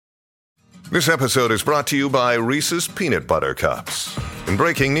This episode is brought to you by Reese's Peanut Butter Cups. In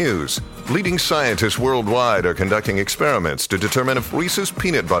breaking news, leading scientists worldwide are conducting experiments to determine if Reese's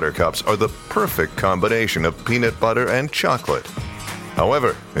Peanut Butter Cups are the perfect combination of peanut butter and chocolate.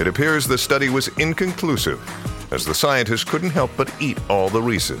 However, it appears the study was inconclusive, as the scientists couldn't help but eat all the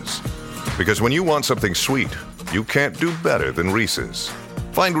Reese's. Because when you want something sweet, you can't do better than Reese's.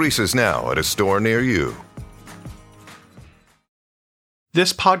 Find Reese's now at a store near you.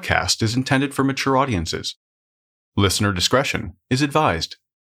 This podcast is intended for mature audiences. Listener discretion is advised.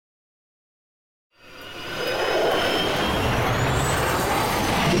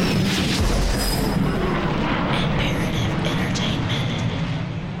 Imperative Entertainment.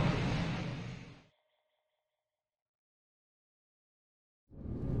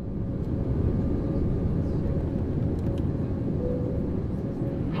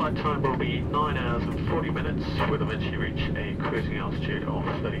 Flight time will be 9 hours and 40 minutes. We'll eventually reach a cruising altitude of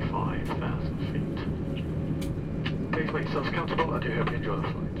 35,000 feet. Please make yourselves comfortable. I do hope you enjoy the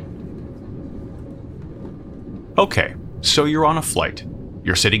flight. Okay, so you're on a flight.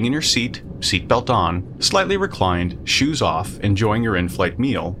 You're sitting in your seat, seatbelt on, slightly reclined, shoes off, enjoying your in-flight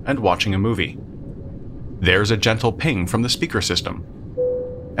meal and watching a movie. There's a gentle ping from the speaker system.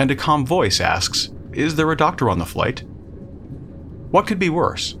 And a calm voice asks, "Is there a doctor on the flight?" What could be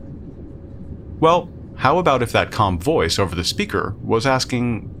worse? Well, how about if that calm voice over the speaker was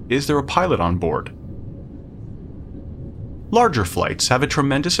asking, "Is there a pilot on board?" Larger flights have a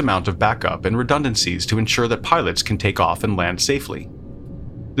tremendous amount of backup and redundancies to ensure that pilots can take off and land safely.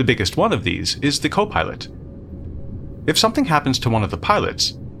 The biggest one of these is the co-pilot. If something happens to one of the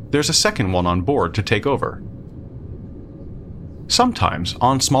pilots, there's a second one on board to take over. Sometimes,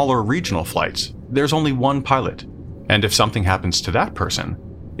 on smaller regional flights, there's only one pilot, and if something happens to that person,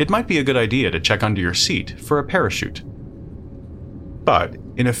 it might be a good idea to check under your seat for a parachute. But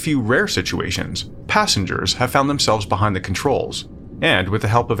in a few rare situations, passengers have found themselves behind the controls, and with the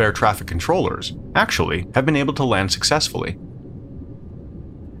help of air traffic controllers, actually have been able to land successfully.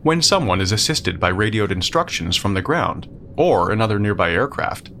 When someone is assisted by radioed instructions from the ground, or another nearby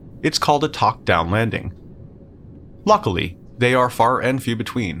aircraft, it's called a talk-down landing. Luckily, they are far and few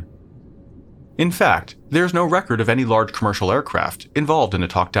between. In fact, there's no record of any large commercial aircraft involved in a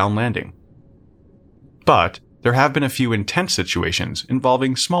talk-down landing. But there have been a few intense situations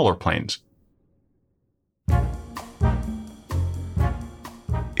involving smaller planes.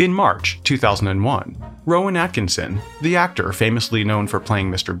 In March 2001, Rowan Atkinson, the actor famously known for playing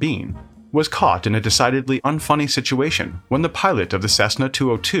Mr. Bean, was caught in a decidedly unfunny situation when the pilot of the Cessna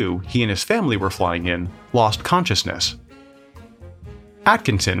 202 he and his family were flying in lost consciousness.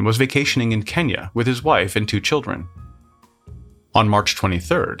 Atkinson was vacationing in Kenya with his wife and 2 children. On March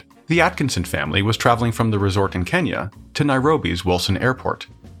 23rd, the Atkinson family was traveling from the resort in Kenya to Nairobi's Wilson Airport.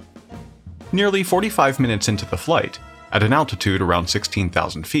 Nearly 45 minutes into the flight, at an altitude around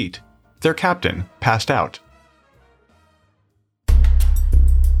 16,000 feet, their captain passed out.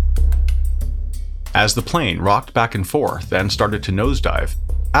 As the plane rocked back and forth and started to nosedive,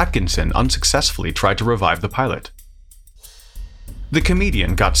 Atkinson unsuccessfully tried to revive the pilot. The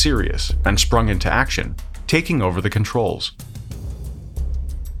comedian got serious and sprung into action, taking over the controls.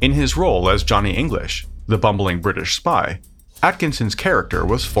 In his role as Johnny English, the bumbling British spy, Atkinson's character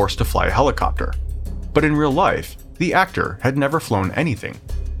was forced to fly a helicopter, but in real life, the actor had never flown anything.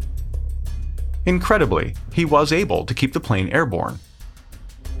 Incredibly, he was able to keep the plane airborne.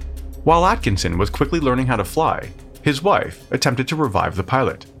 While Atkinson was quickly learning how to fly, his wife attempted to revive the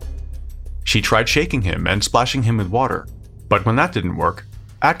pilot. She tried shaking him and splashing him with water, but when that didn't work,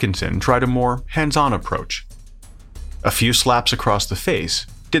 Atkinson tried a more hands-on approach. A few slaps across the face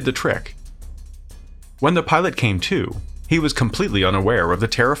did the trick. When the pilot came to, he was completely unaware of the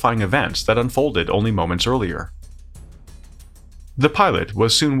terrifying events that unfolded only moments earlier. The pilot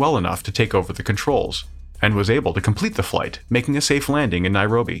was soon well enough to take over the controls, and was able to complete the flight, making a safe landing in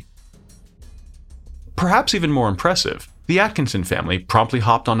Nairobi. Perhaps even more impressive, the Atkinson family promptly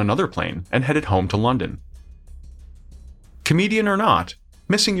hopped on another plane and headed home to London. Comedian or not,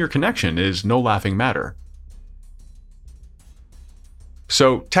 missing your connection is no laughing matter.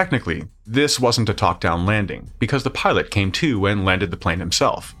 So technically, this wasn't a talk-down landing, because the pilot came to and landed the plane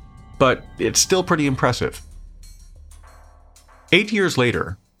himself. But it's still pretty impressive. 8 years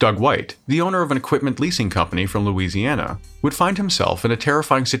later, Doug White, the owner of an equipment leasing company from Louisiana, would find himself in a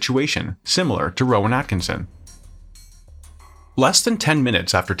terrifying situation similar to Rowan Atkinson. Less than 10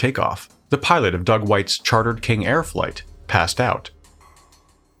 minutes after takeoff, the pilot of Doug White's chartered King Air flight passed out.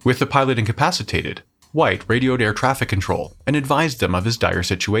 With the pilot incapacitated, White radioed air traffic control and advised them of his dire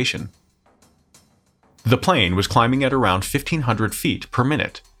situation. The plane was climbing at around 1,500 feet per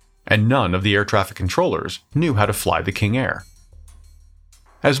minute, and none of the air traffic controllers knew how to fly the King Air.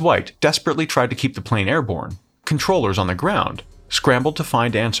 As White desperately tried to keep the plane airborne, controllers on the ground scrambled to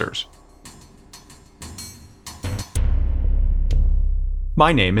find answers.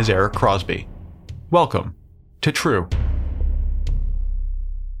 My name is Eric Crosby. Welcome to True.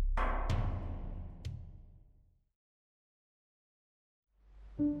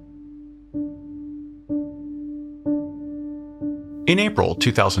 In April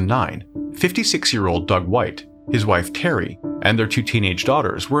 2009, 56-year-old Doug White, his wife Terry, and their 2 teenage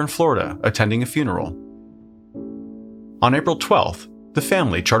daughters were in Florida attending a funeral. On April 12th, the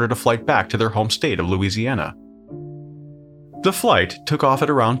family chartered a flight back to their home state of Louisiana. The flight took off at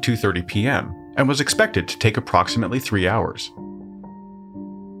around 2:30 p.m. and was expected to take approximately 3 hours.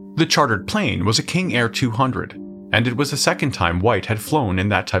 The chartered plane was a King Air 200, and it was the second time White had flown in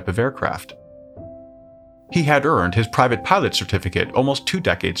that type of aircraft. He had earned his private pilot certificate almost 2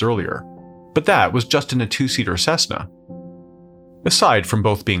 decades earlier, but that was just in a 2-seater Cessna. Aside from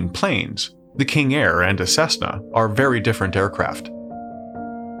both being planes, the King Air and a Cessna are very different aircraft.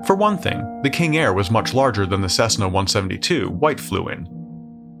 For one thing, the King Air was much larger than the Cessna 172 White flew in.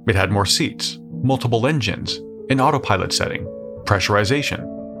 It had more seats, multiple engines, an autopilot setting, pressurization,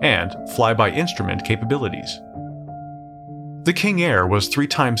 and fly-by-instrument capabilities. The King Air was 3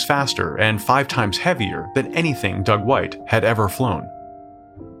 times faster and 5 times heavier than anything Doug White had ever flown.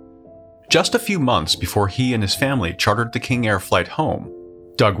 Just a few months before he and his family chartered the King Air flight home,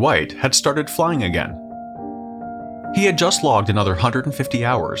 Doug White had started flying again. He had just logged another 150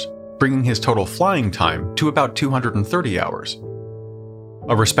 hours, bringing his total flying time to about 230 hours.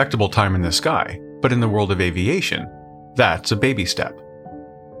 A respectable time in the sky, but in the world of aviation, that's a baby step.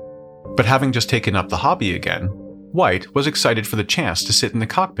 But having just taken up the hobby again, White was excited for the chance to sit in the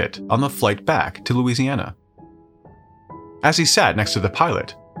cockpit on the flight back to Louisiana. As he sat next to the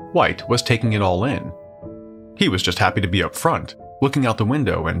pilot, White was taking it all in. He was just happy to be up front, looking out the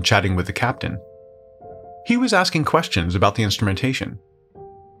window and chatting with the captain. He was asking questions about the instrumentation.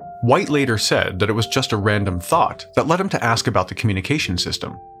 White later said that it was just a random thought that led him to ask about the communication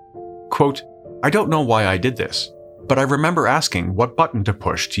system. Quote, "I don't know why I did this, but I remember asking what button to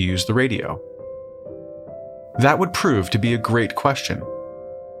push to use the radio." That would prove to be a great question.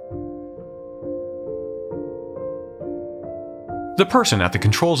 The person at the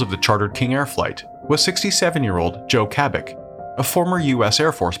controls of the chartered King Air flight was 67-year-old Joe Cabot, a former U.S.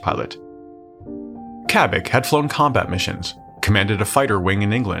 Air Force pilot. Cabot had flown combat missions, commanded a fighter wing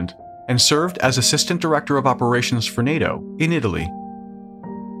in England, and served as Assistant Director of Operations for NATO in Italy.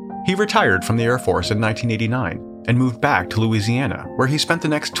 He retired from the Air Force in 1989 and moved back to Louisiana, where he spent the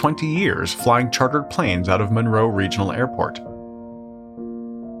next 20 years flying chartered planes out of Monroe Regional Airport.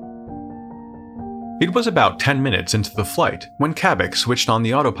 It was about 10 minutes into the flight when Cabot switched on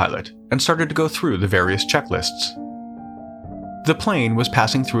the autopilot and started to go through the various checklists. The plane was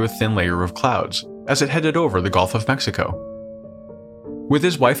passing through a thin layer of clouds as it headed over the Gulf of Mexico. With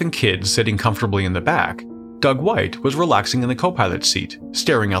his wife and kids sitting comfortably in the back, Doug White was relaxing in the co-pilot seat,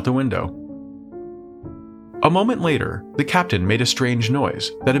 staring out the window. A moment later, the captain made a strange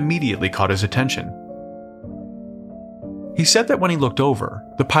noise that immediately caught his attention. He said that when he looked over,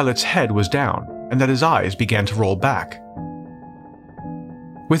 the pilot's head was down and that his eyes began to roll back.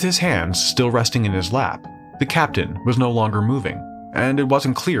 With his hands still resting in his lap, the captain was no longer moving, and it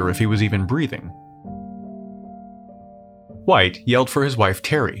wasn't clear if he was even breathing. White yelled for his wife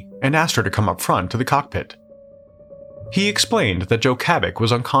Terry and asked her to come up front to the cockpit. He explained that Joe Cabot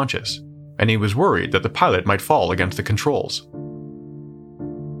was unconscious, and he was worried that the pilot might fall against the controls.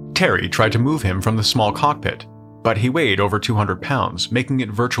 Terry tried to move him from the small cockpit, but he weighed over 200 pounds, making it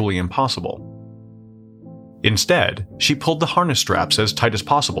virtually impossible. Instead, she pulled the harness straps as tight as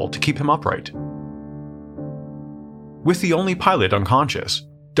possible to keep him upright. With the only pilot unconscious,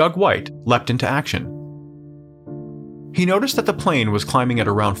 Doug White leapt into action. He noticed that the plane was climbing at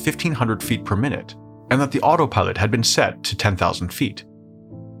around 1,500 feet per minute, and that the autopilot had been set to 10,000 feet.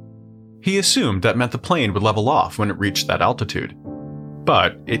 He assumed that meant the plane would level off when it reached that altitude,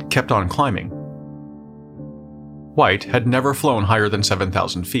 but it kept on climbing. White had never flown higher than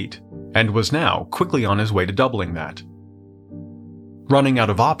 7,000 feet, and was now quickly on his way to doubling that. Running out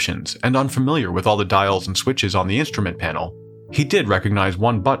of options and unfamiliar with all the dials and switches on the instrument panel, he did recognize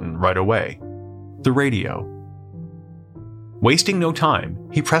one button right away: the radio. Wasting no time,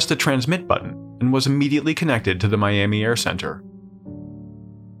 he pressed the transmit button and was immediately connected to the Miami Air Center.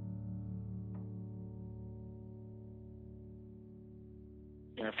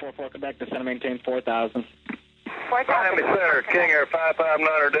 Air 44 Quebec, to center maintain 4,000. Miami Center, King Air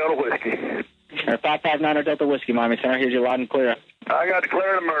 559er Delta Whiskey. Air 559er Delta Whiskey, Miami Center, here's you loud and clear. I got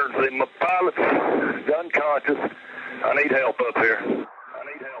declared emergency. My pilot's unconscious. I need help up here.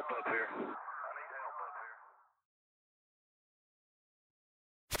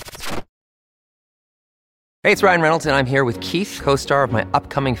 Hey, it's Ryan Reynolds, and I'm here with Keith, co-star of my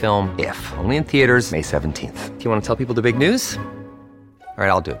upcoming film, If, only in theaters May 17th. Do you want to tell people the big news? All right,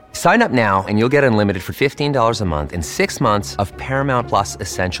 I'll do it. Sign up now and you'll get unlimited for $15 a month and 6 months of Paramount Plus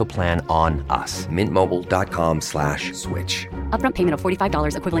Essential Plan on us. MintMobile.com/switch. Upfront payment of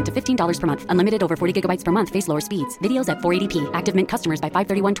 $45 equivalent to $15 per month. Unlimited over 40 gigabytes per month. Face lower speeds. Videos at 480p. Active Mint customers by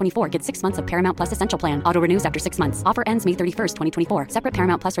 531.24 get 6 months of Paramount Plus Essential Plan. Auto renews after 6 months. Offer ends May 31st, 2024. Separate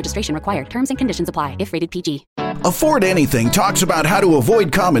Paramount Plus registration required. Terms and conditions apply if rated PG. Afford Anything talks about how to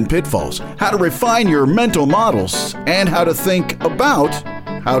avoid common pitfalls, how to refine your mental models, and how to think about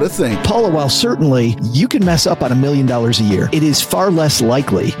how to think. Paula, while certainly you can mess up on $1 million a year, it is far less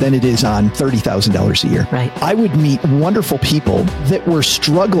likely than it is on $30,000 a year. Right. I would meet wonderful people that were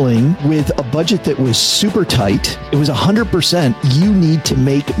struggling with a budget that was super tight. It was 100%. You need to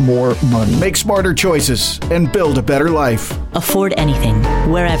make more money. Make smarter choices and build a better life. Afford Anything,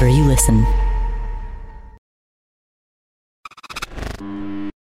 wherever you listen.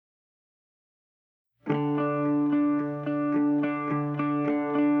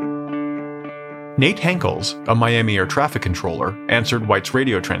 Nate Henkels, a Miami air traffic controller, answered White's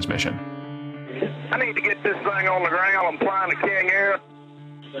radio transmission. I need to get this thing on the ground. I'm flying the King Air.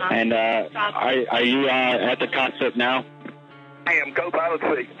 And are you at the cockpit now? I am co-pilot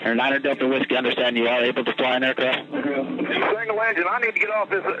C. Air 9 Delta Whiskey, understand you are able to fly an aircraft? Single engine. I need to get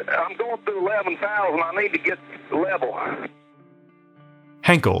off this. I'm going through 11,000. I need to get level.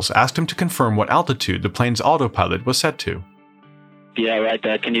 Henkels asked him to confirm what altitude the plane's autopilot was set to. Yeah, right.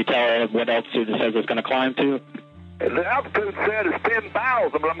 Can you tell what altitude it says it's going to climb to? The altitude said it's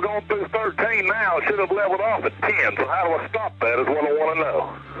 10,000, but I'm going through 13 now. I should have leveled off at 10, so how do I stop that is what I want to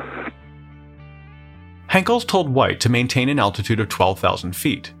know. Henkels told White to maintain an altitude of 12,000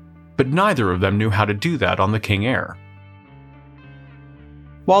 feet, but neither of them knew how to do that on the King Air.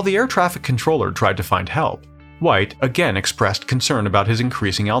 While the air traffic controller tried to find help, White again expressed concern about his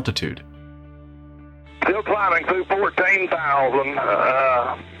increasing altitude. Still climbing through 14,000.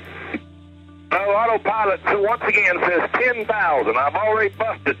 No, autopilot once again says 10,000. I've already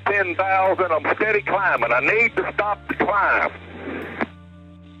busted 10,000. I'm steady climbing. I need to stop the climb.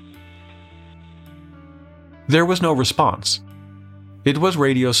 There was no response. It was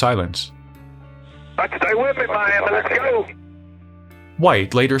radio silence. Stay with me, Miami. Let's go.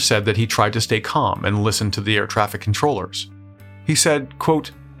 White later said that he tried to stay calm and listen to the air traffic controllers. He said,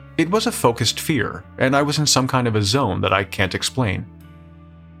 quote, "It was a focused fear, and I was in some kind of a zone that I can't explain."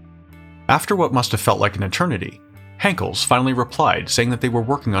 After what must have felt like an eternity, Henkels finally replied, saying that they were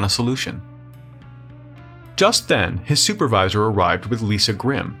working on a solution. Just then, his supervisor arrived with Lisa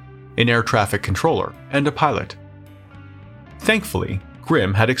Grimm, an air traffic controller and a pilot. Thankfully,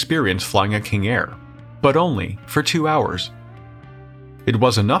 Grimm had experience flying a King Air, but only for 2 hours. It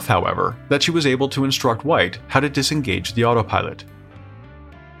was enough, however, that she was able to instruct White how to disengage the autopilot.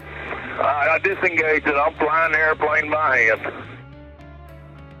 I disengaged it. I'm flying the airplane by hand.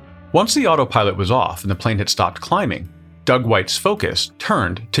 Once the autopilot was off and the plane had stopped climbing, Doug White's focus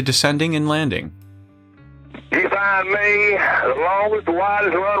turned to descending and landing. You find me the longest,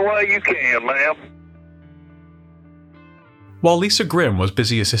 widest runway you can, ma'am. While Lisa Grimm was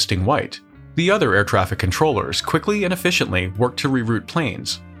busy assisting White, the other air traffic controllers quickly and efficiently worked to reroute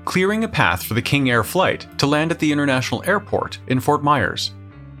planes, clearing a path for the King Air flight to land at the International Airport in Fort Myers.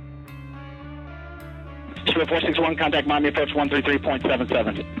 Spirit 461, contact Miami approach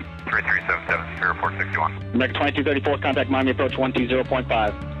 133.77. 3377, Spirit 461. American 2234, contact Miami approach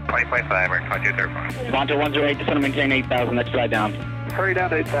 120.5. 20.5, American 2234. Vonto 108, descend and maintain 8,000, next flight down. Hurry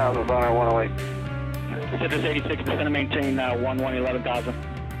down to 8,000, Bonner 108. Citrus 86, descend and maintain 11,000.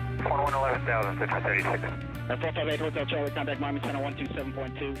 11,000, Citrus 86. 458 Hotel Charlie, contact Miami Center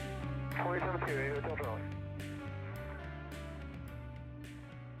 127.2. 472, Hotel Charlie.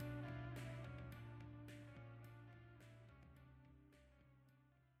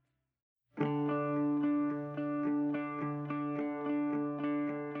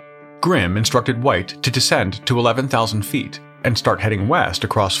 Grimm instructed White to descend to 11,000 feet and start heading west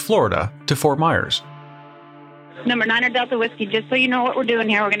across Florida to Fort Myers. Number 9 Delta Whiskey, just so you know what we're doing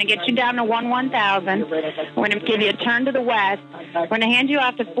here, we're going to get you down to 11,000. We're going to give you a turn to the west. We're going to hand you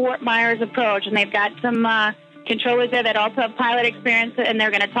off to Fort Myers Approach, and they've got some controllers there that also have pilot experience, and they're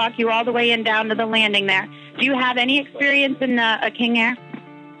going to talk you all the way in down to the landing there. Do you have any experience in a King Air?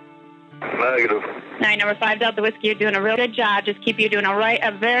 Negative. All right, number 5 Delta Whiskey, you're doing a real good job. Just keep you doing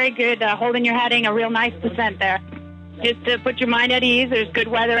a very good holding your heading, a real nice descent there. just to put your mind at ease. There's good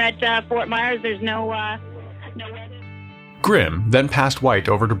weather at Fort Myers. There's no weather. Grimm then passed White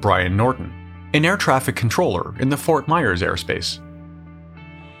over to Brian Norton, an air traffic controller in the Fort Myers airspace.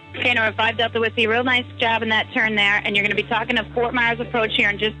 Okay, Nora 5 Delta Whiskey, real nice job in that turn there, and you're going to be talking to Fort Myers approach here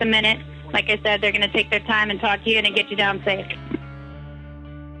in just a minute. Like I said, they're going to take their time and talk to you and get you down safe.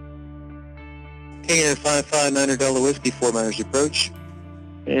 King 559 Delta Whiskey, Fort Myers approach.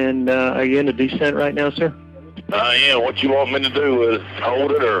 And are you in a descent right now, sir? Yeah, what you want me to do is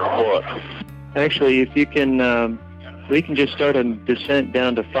hold it or what? Actually, if you can, we can just start a descent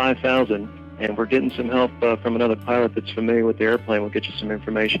down to 5,000, and we're getting some help from another pilot that's familiar with the airplane. We'll get you some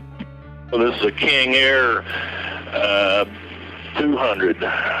information. Well, this is a King Air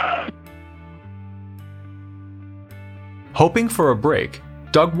 200. Hoping for a break,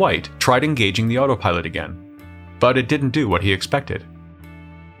 Doug White tried engaging the autopilot again, but it didn't do what he expected.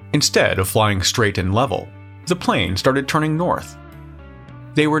 Instead of flying straight and level, the plane started turning north.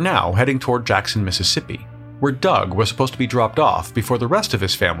 They were now heading toward Jackson, Mississippi, where Doug was supposed to be dropped off before the rest of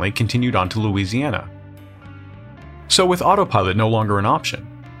his family continued on to Louisiana. So with autopilot no longer an option,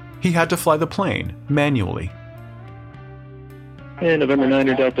 he had to fly the plane manually. And November 9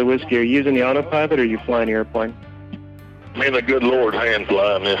 Delta Whiskey, are you using the autopilot or are you flying the airplane? Me and the good Lord's hand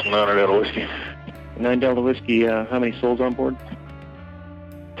flying this 9 Delta Whiskey. 9 Delta Whiskey, how many souls on board?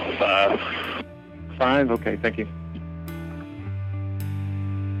 5. 5? Okay, thank you.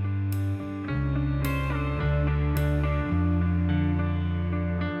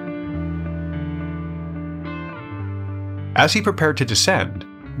 As he prepared to descend,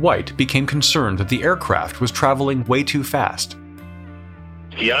 White became concerned that the aircraft was traveling way too fast.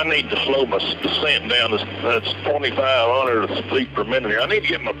 Yeah, I need to slow my descent down. That's 2,500 feet per minute here. I need to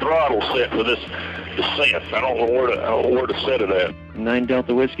get my throttle set for this descent. I don't know where to set it at. 9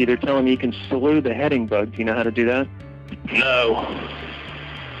 Delta Whiskey, they're telling me you can slew the heading bug. Do you know how to do that? No.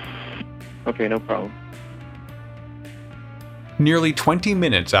 Okay, no problem. Nearly 20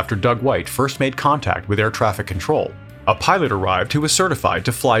 minutes after Doug White first made contact with air traffic control, a pilot arrived who was certified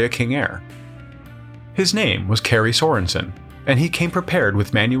to fly a King Air. His name was Kerry Sorensen, and he came prepared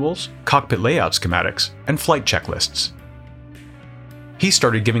with manuals, cockpit layout schematics, and flight checklists. He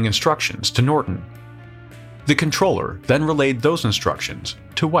started giving instructions to Norton. The controller then relayed those instructions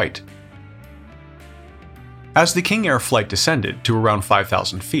to White. As the King Air flight descended to around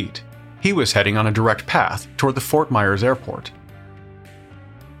 5,000 feet, he was heading on a direct path toward the Fort Myers airport.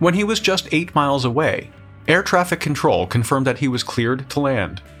 When he was just 8 miles away, air traffic control confirmed that he was cleared to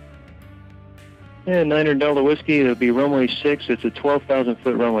land. Yeah, 9 Delta Whiskey, it'll be runway 6. It's a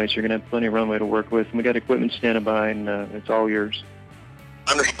 12,000-foot runway, so you're going to have plenty of runway to work with. And we got equipment standing by, and it's all yours.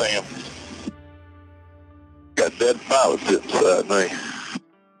 Understand. Got dead pilots inside me.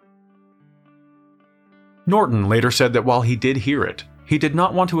 Norton later said that while he did hear it, he did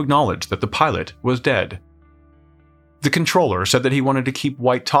not want to acknowledge that the pilot was dead. The controller said that he wanted to keep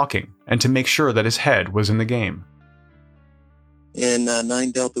White talking and to make sure that his head was in the game. And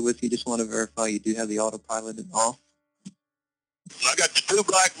 9 Delta Whiskey, just want to verify you do have the autopilot off. I got the 2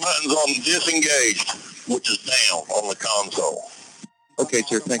 black buttons on disengaged, which is down on the console. Okay,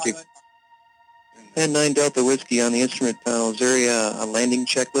 sir, thank you. And 9 Delta Whiskey on the instrument panel, is there a landing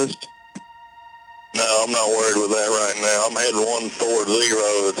checklist? No, I'm not worried with that right now. I'm heading 1 toward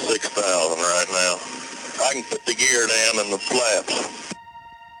 0 at 6,000 right now. I can put the gear down and the flaps.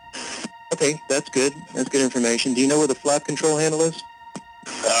 Okay, that's good. That's good information. Do you know where the flap control handle is?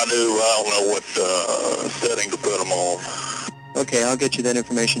 I do. I don't know what setting to put them on. Okay, I'll get you that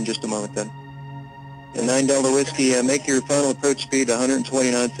information in just a moment then. And 9 Delta Whiskey, make your final approach speed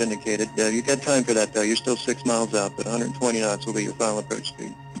 120 knots indicated. You've got time for that, though. You're still 6 miles out, but 120 knots will be your final approach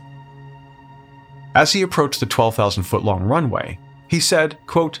speed. As he approached the 12,000-foot-long runway, he said,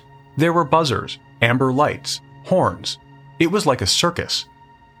 quote, "There were buzzers, amber lights, horns. It was like a circus.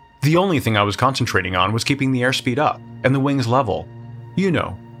 The only thing I was concentrating on was keeping the airspeed up and the wings level. You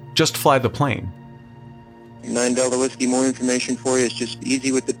know, just fly the plane." 9 Delta Whiskey, more information for you. It's just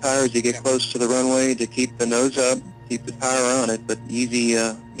easy with the power as you get close to the runway to keep the nose up, keep the power on it, but easy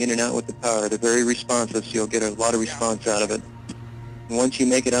in and out with the power. They're very responsive, so you'll get a lot of response out of it. And once you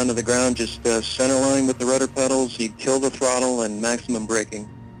make it onto the ground, just center line with the rudder pedals, you kill the throttle and maximum braking.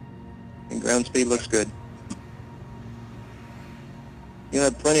 And ground speed looks good. You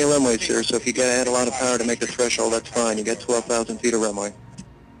have plenty of runway, sir, so if you got to add a lot of power to make the threshold, that's fine. You got 12,000 feet of runway.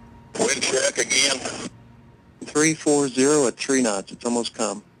 Wind check again. 340 at 3 knots. It's almost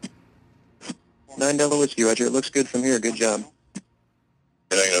come. 9 Delta Whiskey, Roger. It looks good from here. Good job. It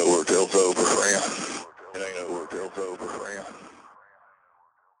ain't over till it's over for you. It ain't over till it's over for you.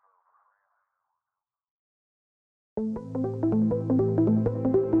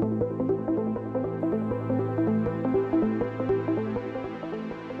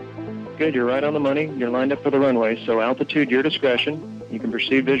 good. You're right on the money. You're lined up for the runway, so altitude, your discretion. You can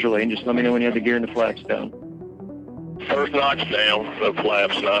proceed visually, and just let me know when you have the gear and the flaps down. First notch down, the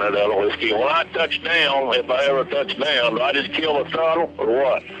flaps, 9 Delta Whiskey. When I touch down, if I ever touch down, do I just kill the throttle or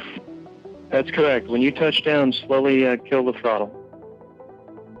what? That's correct. When you touch down, slowly kill the throttle.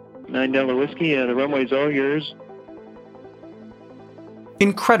 9 Delta Whiskey, the runway's all yours.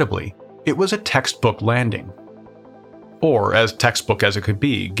 Incredibly, it was a textbook landing. Or as textbook as it could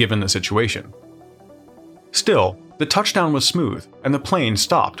be, given the situation. Still, the touchdown was smooth, and the plane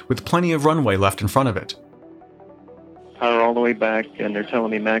stopped with plenty of runway left in front of it. Power all the way back, and they're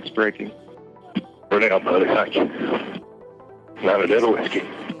telling me max braking. Brilliant, buddy. Thank you. 9 Delta Whiskey.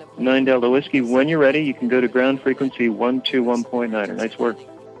 9 Delta Whiskey, when you're ready, you can go to ground frequency 121.9. Nice work.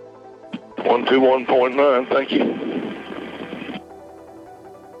 121.9, thank you.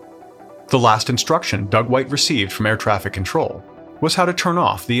 The last instruction Doug White received from air traffic control was how to turn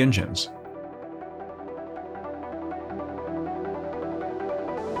off the engines.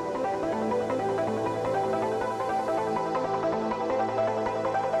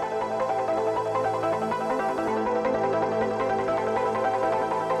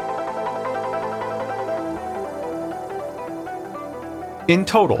 In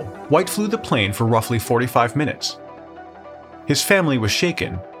total, White flew the plane for roughly 45 minutes. His family was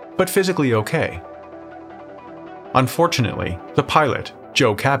shaken, but physically okay. Unfortunately, the pilot,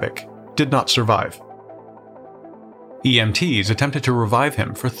 Joe Kabik, did not survive. EMTs attempted to revive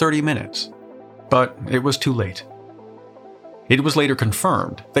him for 30 minutes, but it was too late. It was later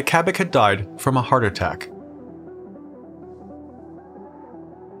confirmed that Kabik had died from a heart attack.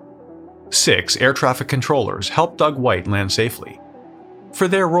 6 air traffic controllers helped Doug White land safely. For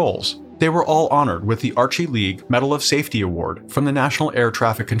their roles, they were all honored with the Archie League Medal of Safety Award from the National Air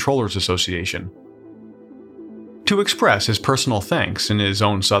Traffic Controllers Association. To express his personal thanks in his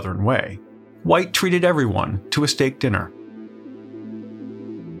own Southern way, White treated everyone to a steak dinner.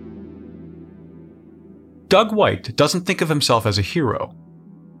 Doug White doesn't think of himself as a hero.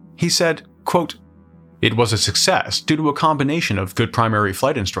 He said, quote, "It was a success due to a combination of good primary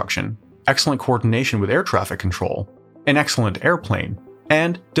flight instruction, excellent coordination with air traffic control, an excellent airplane,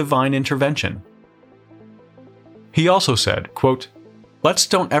 and divine intervention." He also said, quote, "Let's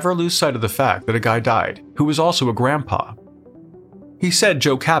don't ever lose sight of the fact that a guy died who was also a grandpa." He said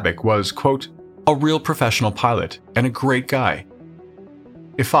Joe Kabik was, quote, "a real professional pilot and a great guy.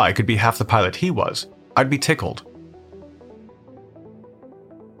 If I could be half the pilot he was, I'd be tickled."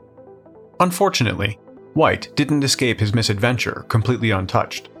 Unfortunately, White didn't escape his misadventure completely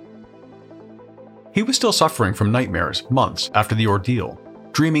untouched. He was still suffering from nightmares months after the ordeal,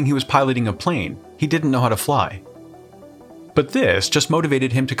 dreaming he was piloting a plane he didn't know how to fly. But this just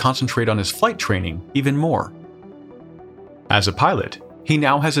motivated him to concentrate on his flight training even more. As a pilot, he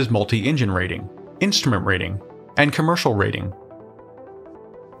now has his multi-engine rating, instrument rating, and commercial rating.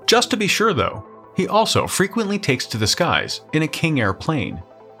 Just to be sure though, he also frequently takes to the skies in a King Air plane.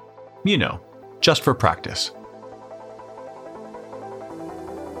 You know, just for practice.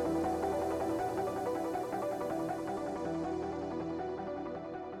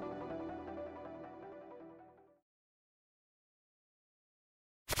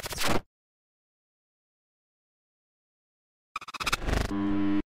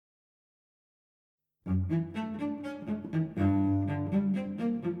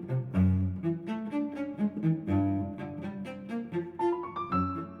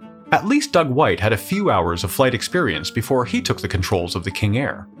 At least Doug White had a few hours of flight experience before he took the controls of the King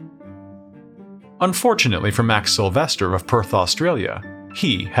Air. Unfortunately for Max Sylvester of Perth, Australia,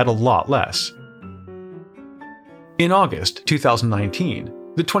 he had a lot less. In August 2019,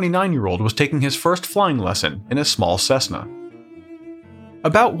 the 29-year-old was taking his first flying lesson in a small Cessna.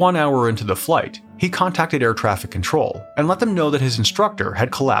 About 1 hour into the flight, he contacted air traffic control and let them know that his instructor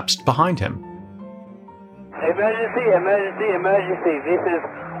had collapsed behind him. Emergency, emergency, emergency. This is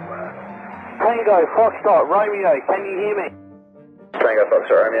Tango Foxtrot Romeo. Can you hear me? Tango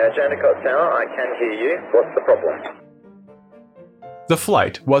Foxtrot Romeo, Jandakot Tower. I can hear you. What's the problem? The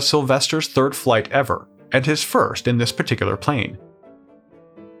flight was Sylvester's third flight ever, and his first in this particular plane.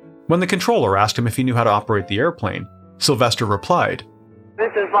 When the controller asked him if he knew how to operate the airplane, Sylvester replied,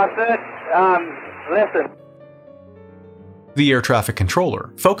 "This is my first lesson." The air traffic controller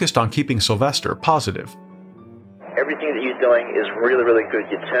focused on keeping Sylvester positive. Everything that you're doing is really, really good.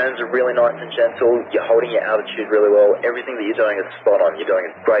 Your turns are really nice and gentle. You're holding your altitude really well. Everything that you're doing is spot on. You're doing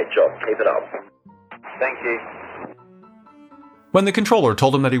a great job. Keep it up. Thank you. When the controller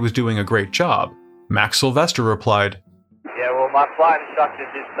told him that he was doing a great job, Max Sylvester replied, "Yeah, well, my flight instructor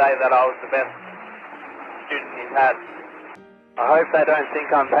did say that I was the best student he's had." I hope they don't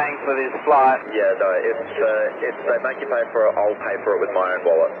think I'm paying for this flight. Yeah, no, if they make you pay for it, I'll pay for it with my own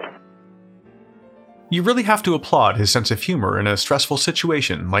wallet. You really have to applaud his sense of humor in a stressful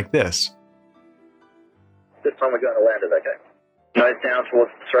situation like this. This time we're going to land it, okay? Nose down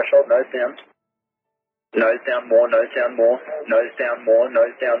towards the threshold, nose down. Nose down more, nose down more, nose down more,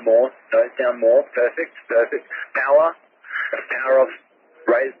 nose down more, nose down more. Perfect, perfect. Power off.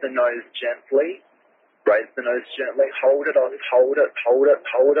 Raise the nose gently. Raise the nose gently. Hold it on. Hold it, hold it,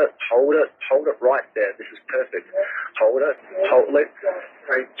 hold it, hold it, hold it right there. This is perfect. Hold it, hold it.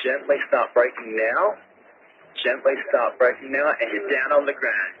 Very gently start braking now. Gently start braking now, and you're down on the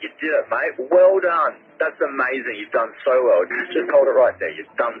ground. You did it, mate. Well done. That's amazing. You've done so well. Just hold it right there. You've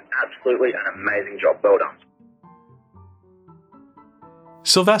done absolutely an amazing job. Well done.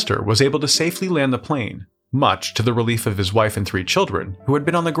 Sylvester was able to safely land the plane, much to the relief of his wife and 3 children, who had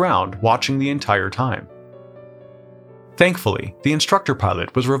been on the ground watching the entire time. Thankfully, the instructor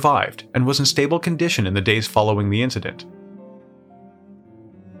pilot was revived and was in stable condition in the days following the incident.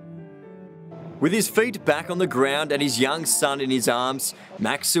 With his feet back on the ground and his young son in his arms,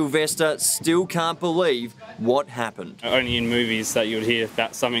 Max Sylvester still can't believe what happened. Only in movies that you would hear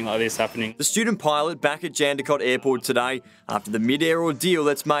about something like this happening. The student pilot back at Jandakot Airport today after the mid-air ordeal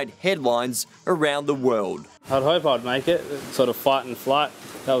that's made headlines around the world. I'd hope I'd make it, sort of fight and flight.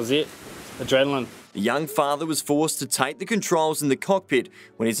 That was it. Adrenaline. The young father was forced to take the controls in the cockpit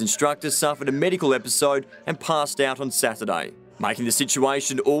when his instructor suffered a medical episode and passed out on Saturday. Making the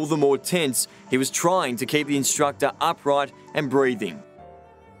situation all the more tense, he was trying to keep the instructor upright and breathing.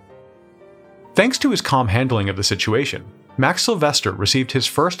 Thanks to his calm handling of the situation, Max Sylvester received his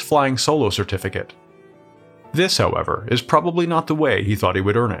first flying solo certificate. This, however, is probably not the way he thought he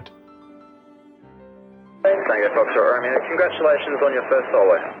would earn it. Tango Foxtrot Romeo, congratulations on your first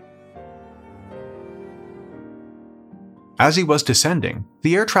solo. As he was descending,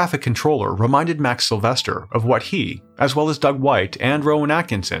 the air traffic controller reminded Max Sylvester of what he, as well as Doug White and Rowan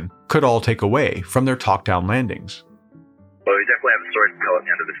Atkinson, could all take away from their talk-down landings. Well, we definitely have a story to tell at the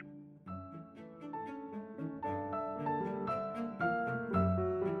end of this.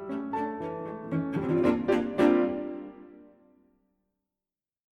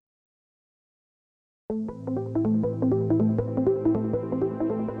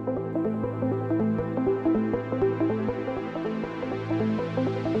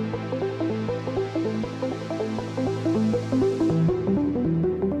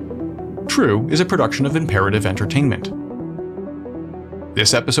 True is a production of Imperative Entertainment.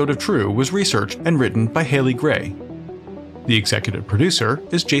 This episode of True was researched and written by Haley Gray. The executive producer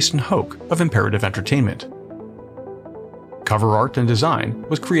is Jason Hoke of Imperative Entertainment. Cover art and design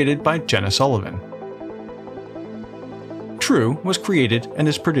was created by Jenna Sullivan. True was created and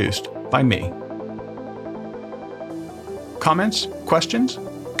is produced by me. Comments? Questions?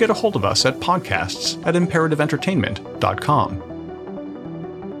 Get a hold of us at podcasts@imperativeentertainment.com.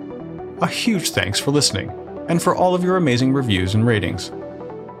 A huge thanks for listening, and for all of your amazing reviews and ratings.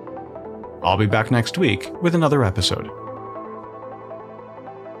 I'll be back next week with another episode.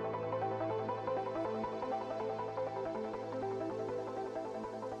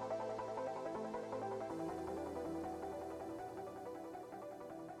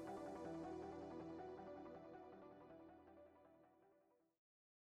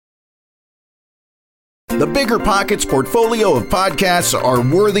 The Bigger Pockets portfolio of podcasts are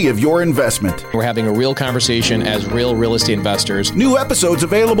worthy of your investment. We're having a real conversation as real estate investors. New episodes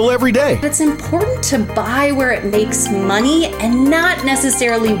available every day. It's important to buy where it makes money and not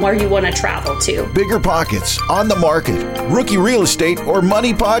necessarily where you want to travel to. Bigger Pockets, On the Market, Rookie Real Estate, or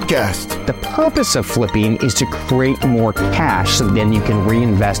Money Podcast. The purpose of flipping is to create more cash so then you can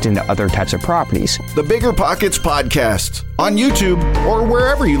reinvest into other types of properties. The Bigger Pockets Podcast, on YouTube or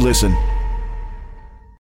wherever you listen.